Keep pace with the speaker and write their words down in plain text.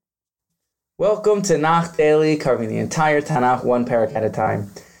Welcome to Nach Daily, covering the entire Tanakh one parak at a time.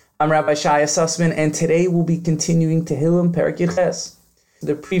 I'm Rabbi Shaya Sussman, and today we'll be continuing Tehillim Parak Yudches.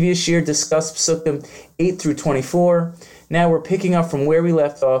 The previous year discussed Psukim 8 through 24. Now we're picking up from where we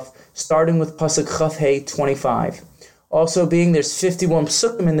left off, starting with Pasuk Chaf Hey 25. Also, being there's 51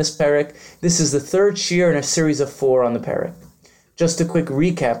 Psukim in this parak, this is the third shir in a series of 4 on the parak. Just a quick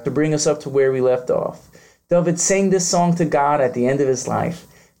recap to bring us up to where we left off. David sang this song to God at the end of his life.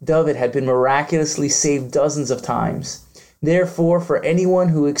 David had been miraculously saved dozens of times. Therefore, for anyone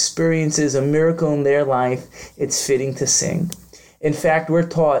who experiences a miracle in their life, it's fitting to sing. In fact, we're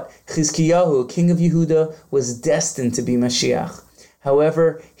taught Chizkiyahu, king of Yehuda, was destined to be Mashiach.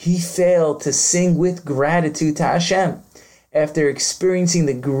 However, he failed to sing with gratitude to Hashem after experiencing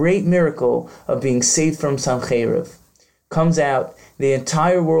the great miracle of being saved from Sancheriv. Comes out, the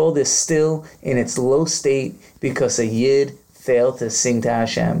entire world is still in its low state because a Yid failed to sing to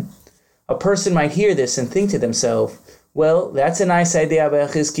Hashem. A person might hear this and think to themselves, well, that's a nice idea about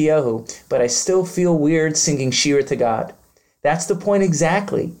Chizkiyahu, but I still feel weird singing Shira to God. That's the point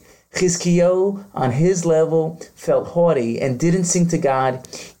exactly. Chizkiyahu, on his level, felt haughty and didn't sing to God,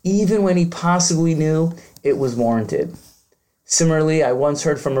 even when he possibly knew it was warranted. Similarly, I once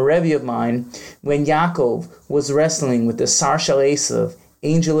heard from a Rebbe of mine, when Yaakov was wrestling with the Sar Shel Esav,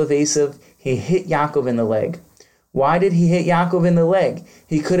 angel of Esav, he hit Yaakov in the leg. Why did he hit Yaakov in the leg?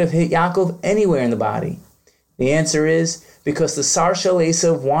 He could have hit Yaakov anywhere in the body. The answer is because the Sar Shel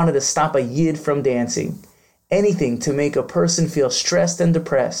Esav wanted to stop a Yid from dancing. Anything to make a person feel stressed and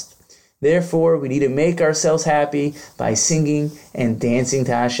depressed. Therefore, we need to make ourselves happy by singing and dancing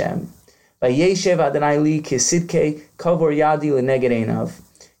to Hashem. Vayeshev Adonai li kisidke kavor yadi leneged einav.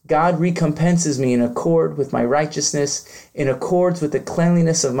 God recompenses me in accord with my righteousness, in accord with the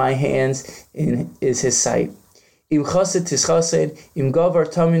cleanliness of my hands is his sight. Im chased tischased, im gavar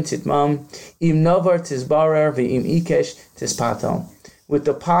tamin titmam, im navar tizbarar, ve'im ikesh tizpatal. With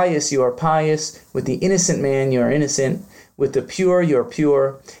the pious you are pious, with the innocent man you are innocent, with the pure you are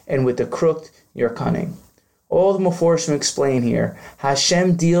pure, and with the crooked you are cunning. All the Meforshim explain here,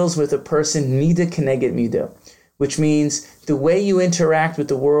 Hashem deals with a person mida keneged mida, which means the way you interact with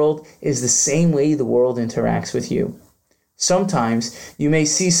the world is the same way the world interacts with you. Sometimes you may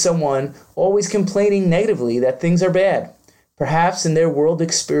see someone always complaining negatively that things are bad. Perhaps in their world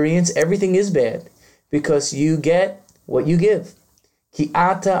experience, everything is bad, because you get what you give. Ki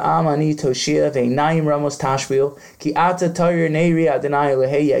ata amani toshia ve'nayim ramos tashvil, ki ata tarir neiri Adonai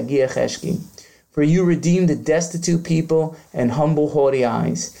Elohei yagia cheshki. For you redeem the destitute people and humble haughty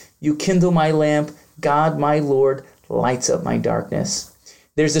eyes. You kindle my lamp, God my Lord lights up my darkness.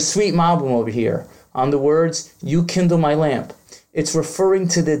 There's a sweet malbum over here on the words, you kindle my lamp. It's referring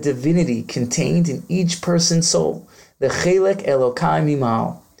to the divinity contained in each person's soul, the Chelek Elokai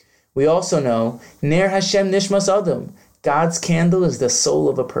Mimal. We also know, Ner Hashem Nishmas Adam, God's candle is the soul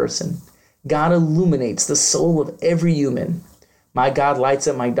of a person. God illuminates the soul of every human. My God lights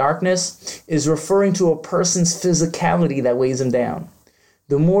up my darkness is referring to a person's physicality that weighs him down.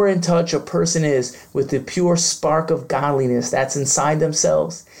 The more in touch a person is with the pure spark of godliness that's inside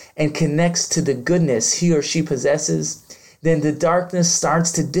themselves and connects to the goodness he or she possesses, then the darkness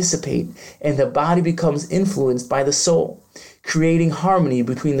starts to dissipate and the body becomes influenced by the soul, creating harmony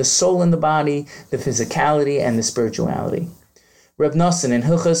between the soul and the body, the physicality and the spirituality. Reb Nosson in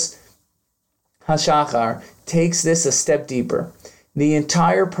Hilchos HaShachar takes this a step deeper. The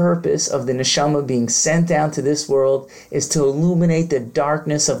entire purpose of the neshama being sent down to this world is to illuminate the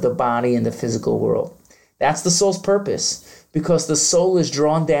darkness of the body and the physical world. That's the soul's purpose, because the soul is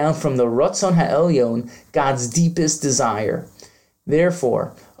drawn down from the Ratzon HaElyon, God's deepest desire.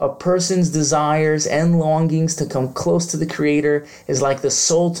 Therefore, a person's desires and longings to come close to the Creator is like the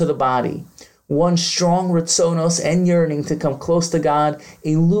soul to the body. One strong Ratzonos and yearning to come close to God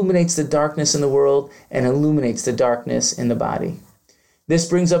illuminates the darkness in the world and illuminates the darkness in the body. This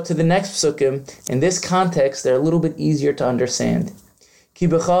brings up to the next psukim. In this context, they're a little bit easier to understand. Ki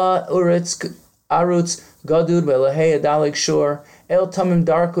b'cha uretz arutz gadud ve'lehei adalig shor el tamim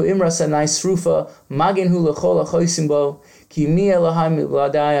darku imras anai srufa magin hu lechol achoisim bo ki mi Elohai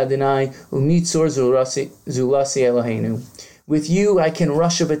mivladai Adonai umitzor zulasi Eloheinu. With you I can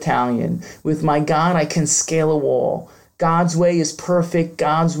rush a battalion. With my God I can scale a wall. God's way is perfect.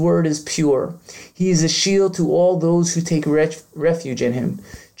 God's word is pure. He is a shield to all those who take refuge in him.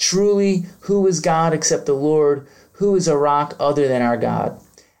 Truly, who is God except the Lord? Who is a rock other than our God?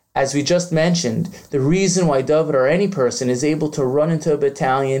 As we just mentioned, the reason why David or any person is able to run into a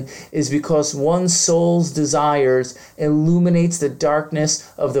battalion is because one's soul's desires illuminates the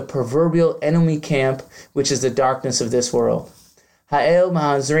darkness of the proverbial enemy camp, which is the darkness of this world. Ha'el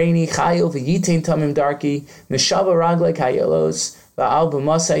ma'azreini chayil v'yitain tamim darki, meshava raglek hayelos, va'al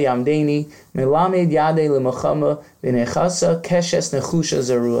b'masa yamdeni, melamed yadei l'machama, v'nechasa keshes nechusha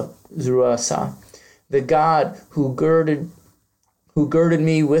zeruasa. The God who girded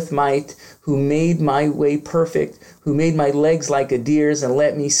me with might, who made my way perfect, who made my legs like a deer's and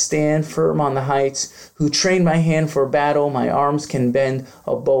let me stand firm on the heights, who trained my hand for battle, my arms can bend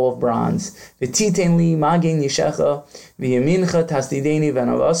a bow of bronze. V'titen li magen yishecha, v'yamincha tasdideni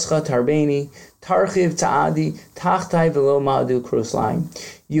v'navascha tarbeni, tarchiv ta'adi, tachtai v'lo ma'adu kruslayim.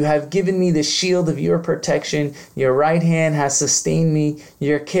 You have given me the shield of your protection. Your right hand has sustained me.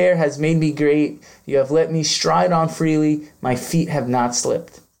 Your care has made me great. You have let me stride on freely. My feet have not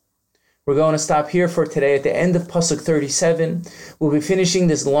slipped. We're going to stop here for today at the end of Pasuk 37. We'll be finishing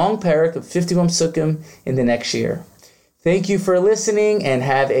this long parak of 51 Sukkim in the next year. Thank you for listening and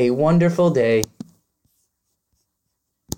have a wonderful day.